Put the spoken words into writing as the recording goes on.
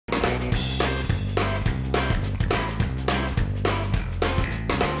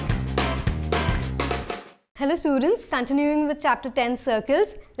Hello students, continuing with chapter 10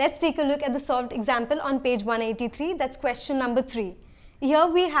 circles, let's take a look at the solved example on page 183. That's question number 3. Here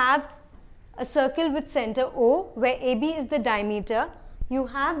we have a circle with center O where AB is the diameter. You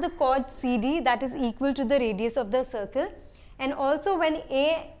have the chord CD that is equal to the radius of the circle, and also when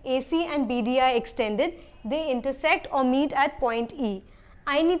AC and BD are extended, they intersect or meet at point E.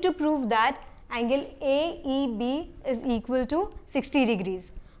 I need to prove that angle AEB is equal to 60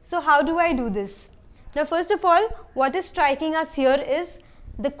 degrees. So how do I do this? Now first of all, what is striking us here is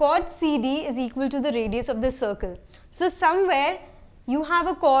the chord CD is equal to the radius of the circle. So somewhere you have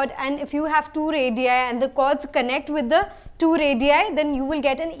a chord, and if you have two radii and the chords connect with the two radii, then you will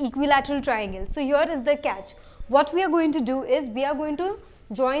get an equilateral triangle. So here is the catch. What we are going to do is we are going to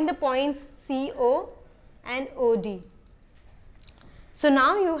join the points CO and OD. So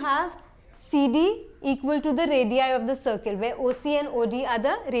now you have CD equal to the radii of the circle, where OC and OD are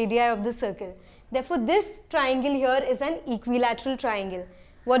the radii of the circle. Therefore, this triangle here is an equilateral triangle.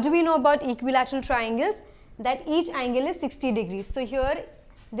 What do we know about equilateral triangles? That each angle is 60 degrees. So here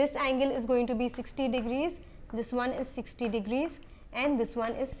this angle is going to be 60 degrees, this one is 60 degrees, and this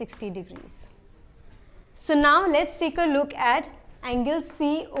one is 60 degrees. So now let's take a look at angle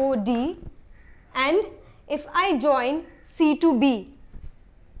COD, and if I join C to B,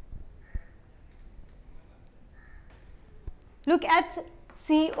 look at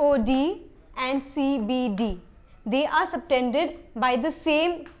COD and CBD. They are subtended by the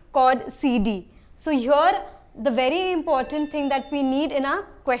same chord CD. So here the very important thing that we need in our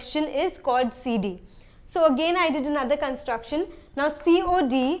question is chord CD. So again I did another construction. Now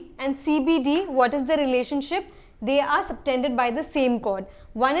COD and CBD, what is the relationship? They are subtended by the same chord.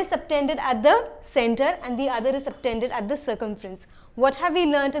 One is subtended at the center and the other is subtended at the circumference. What have we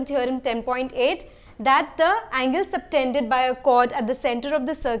learnt in theorem 10.8? That the angle subtended by a chord at the center of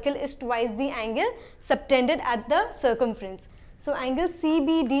the circle is twice the angle subtended at the circumference. So angle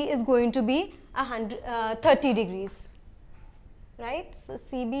CBD is going to be 30 degrees, right? So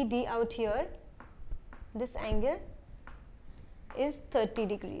CBD out here, this angle is 30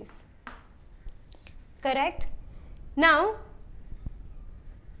 degrees, correct? Now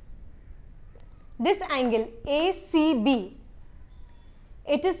this angle ACB,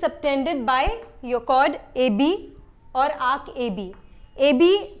 it is subtended by your chord AB or arc AB.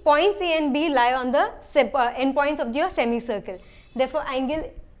 AB, points A and B lie on the endpoints of your semicircle. Therefore,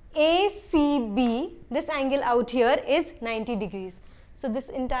 angle ACB, this angle out here is 90 degrees. So this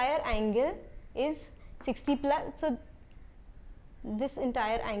entire angle is 60 plus. So this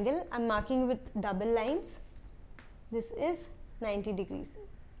entire angle I am marking with double lines. This is 90 degrees.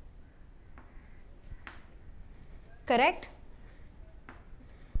 Correct?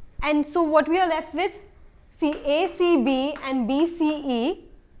 And so what we are left with, see ACB and BCE,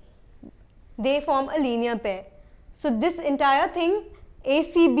 they form a linear pair. So this entire thing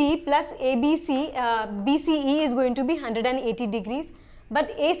ACB plus BCE is going to be 180 degrees, but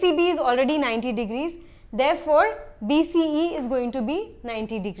ACB is already 90 degrees, therefore BCE is going to be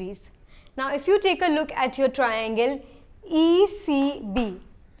 90 degrees. Now if you take a look at your triangle ECB,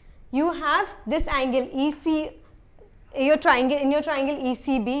 you have this angle EC. In your triangle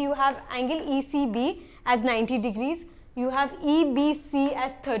ECB, you have angle ECB as 90 degrees, you have EBC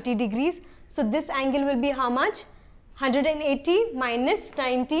as 30 degrees. So this angle will be how much? 180 minus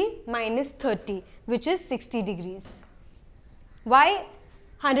 90 minus 30, which is 60 degrees. Why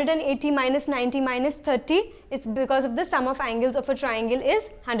 180 minus 90 minus 30? It's because of the sum of angles of a triangle is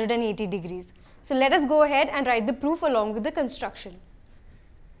 180 degrees. So let us go ahead and write the proof along with the construction.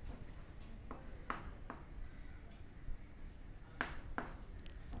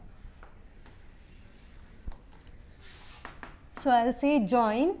 So I'll say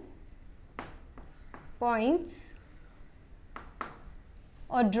join points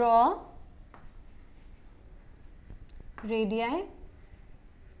or draw radii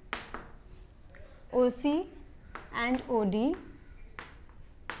OC and OD,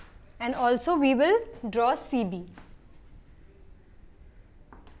 and also we will draw CB.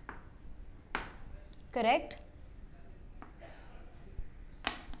 Correct?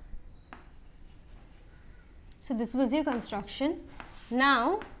 So this was your construction.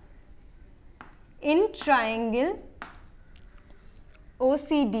 Now in triangle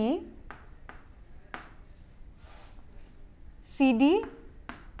OCD, CD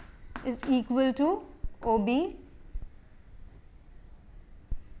is equal to OB,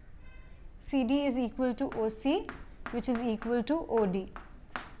 CD is equal to OC, which is equal to OD,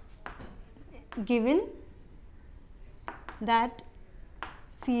 given that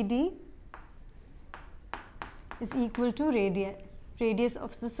CD is equal to radius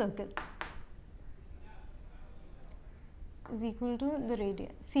of the circle. is equal to the radii.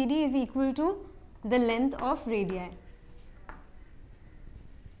 CD is equal to the length of radii.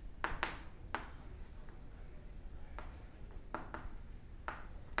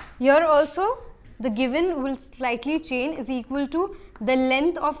 Here also the given will slightly change, is equal to the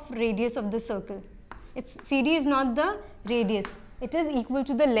length of radius of the circle. CD is not the radius, it is equal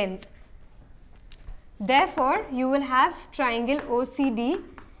to the length. Therefore, you will have triangle OCD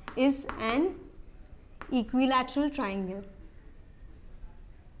is an equilateral triangle.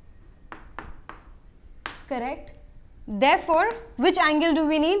 Correct? Therefore, which angle do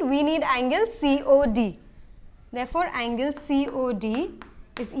we need? We need angle COD. Therefore, angle COD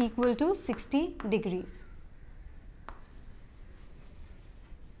is equal to 60 degrees.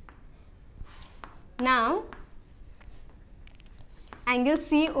 Now, angle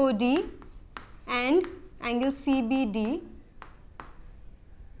COD and angle CBD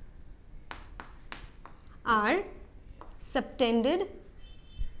are subtended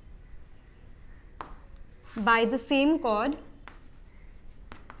by the same chord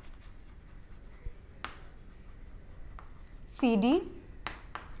CD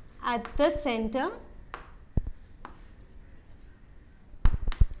at the center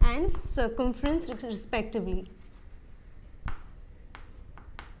and circumference respectively.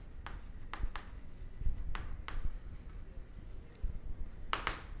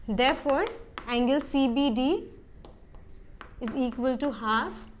 Therefore, angle CBD is equal to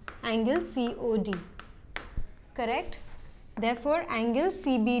half angle COD. Correct? Therefore, angle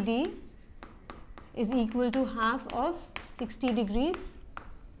CBD is equal to half of 60 degrees,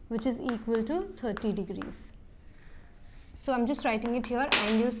 which is equal to 30 degrees. So, I am just writing it here,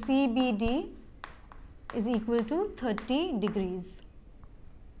 angle CBD is equal to 30 degrees.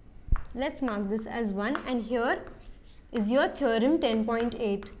 Let's mark this as 1, and here is your theorem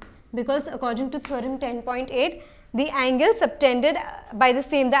 10.8, because according to theorem 10.8, the angle subtended by the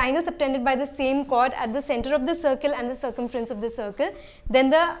same chord at the center of the circle and the circumference of the circle, then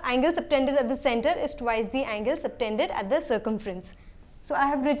the angle subtended at the center is twice the angle subtended at the circumference. So, I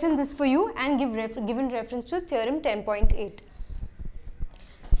have written this for you and given reference to theorem 10.8.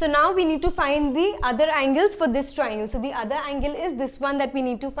 So, now we need to find the other angles for this triangle. So, the other angle is this one that we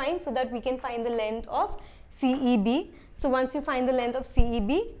need to find, so that we can find the length of CEB. So, once you find the length of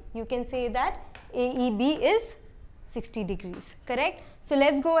CEB, you can say that AEB is 60 degrees, correct? So,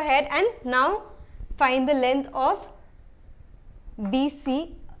 let's go ahead and now find the length of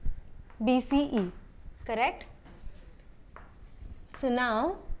BCE, correct? So,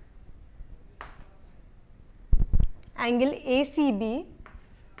 now angle ACB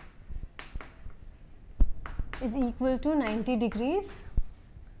is equal to 90 degrees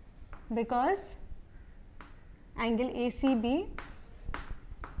because angle ACB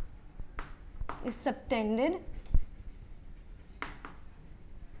is subtended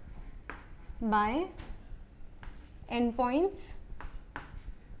by endpoints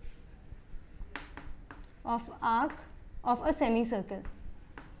of arc of a semicircle.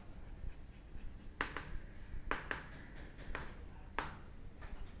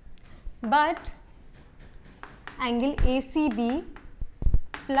 But angle ACB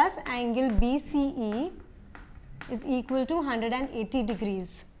plus angle BCE is equal to 180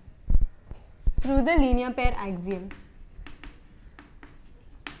 degrees through the linear pair axiom.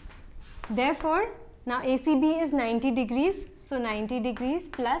 Therefore, now ACB is 90 degrees, so 90 degrees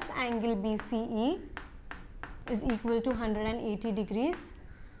plus angle BCE is equal to 180 degrees.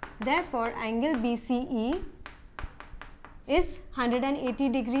 Therefore, angle BCE is 180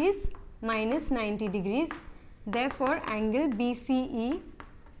 degrees minus 90 degrees. Therefore, angle BCE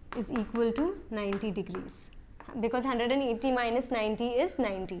is equal to 90 degrees because 180 minus 90 is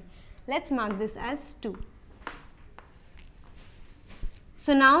 90. Let's mark this as 2.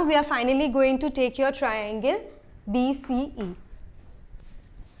 So, now we are finally going to take your triangle BCE.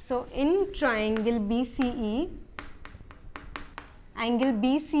 So, in triangle BCE, angle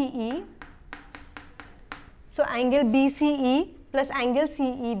BCE, so angle BCE plus angle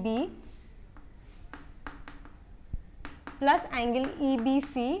CEB plus angle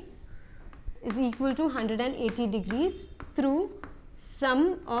EBC is equal to 180 degrees through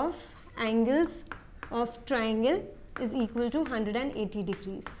sum of angles of triangle is equal to 180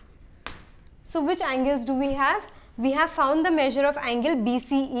 degrees. So, which angles do we have? We have found the measure of angle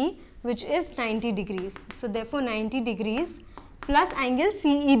BCE, which is 90 degrees. So, therefore, 90 degrees plus angle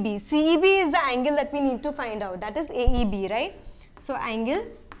CEB. CEB is the angle that we need to find out, that is AEB, right? So, angle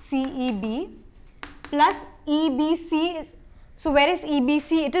CEB plus EBC is, so where is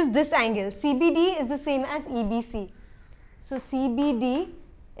EBC? It is this angle. CBD is the same as EBC. So, CBD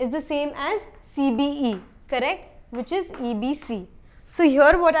is the same as CBE, correct? which is EBC. So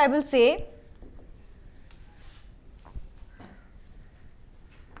here what I will say,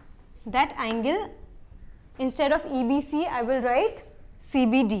 that angle, instead of EBC I will write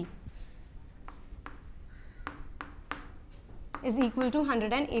CBD is equal to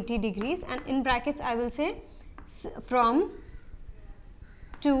 180 degrees, and in brackets I will say from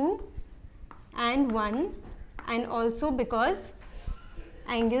 2 and 1, and also because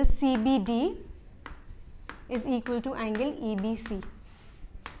angle CBD is equal to angle EBC,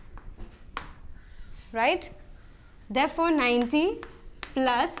 right? Therefore 90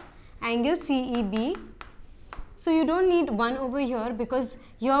 plus angle CEB. So you don't need 1 over here because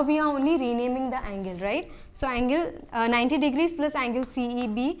here we are only renaming the angle, right? So angle 90 degrees plus angle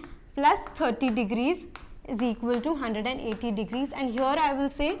CEB plus 30 degrees is equal to 180 degrees, and here I will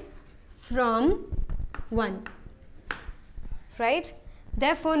say from 1, right?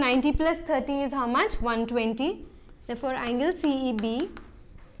 Therefore 90 plus 30 is how much? 120. Therefore angle CEB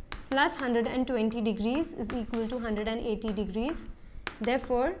plus 120 degrees is equal to 180 degrees.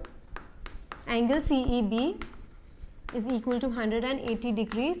 Therefore angle CEB is equal to 180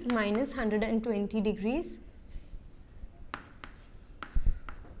 degrees minus 120 degrees,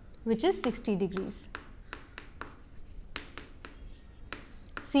 which is 60 degrees.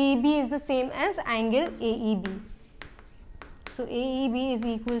 CEB is the same as angle AEB. So AEB is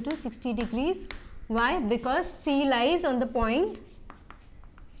equal to 60 degrees. Why? Because C lies on the point,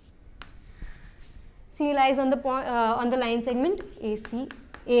 C lies on the line segment AC,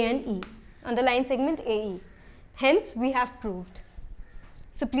 A and E, on the line segment AE. Hence we have proved.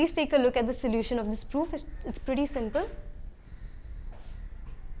 So please take a look at the solution of this proof. It's pretty simple.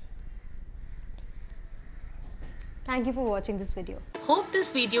 Thank you for watching this video. Hope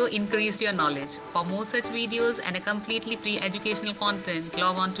this video increased your knowledge. For more such videos and a completely free educational content,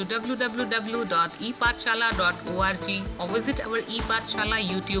 log on to www.epathshala.org or visit our ePathshala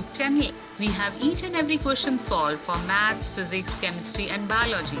YouTube channel. We have each and every question solved for maths, physics, chemistry and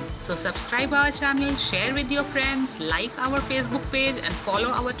biology. So subscribe our channel, share with your friends, like our Facebook page and follow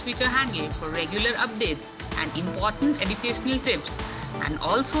our Twitter handle for regular updates and important educational tips, and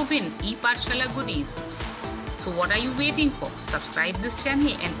also win ePathshala goodies. So what are you waiting for? Subscribe this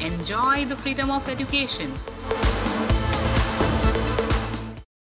channel and enjoy the freedom of education.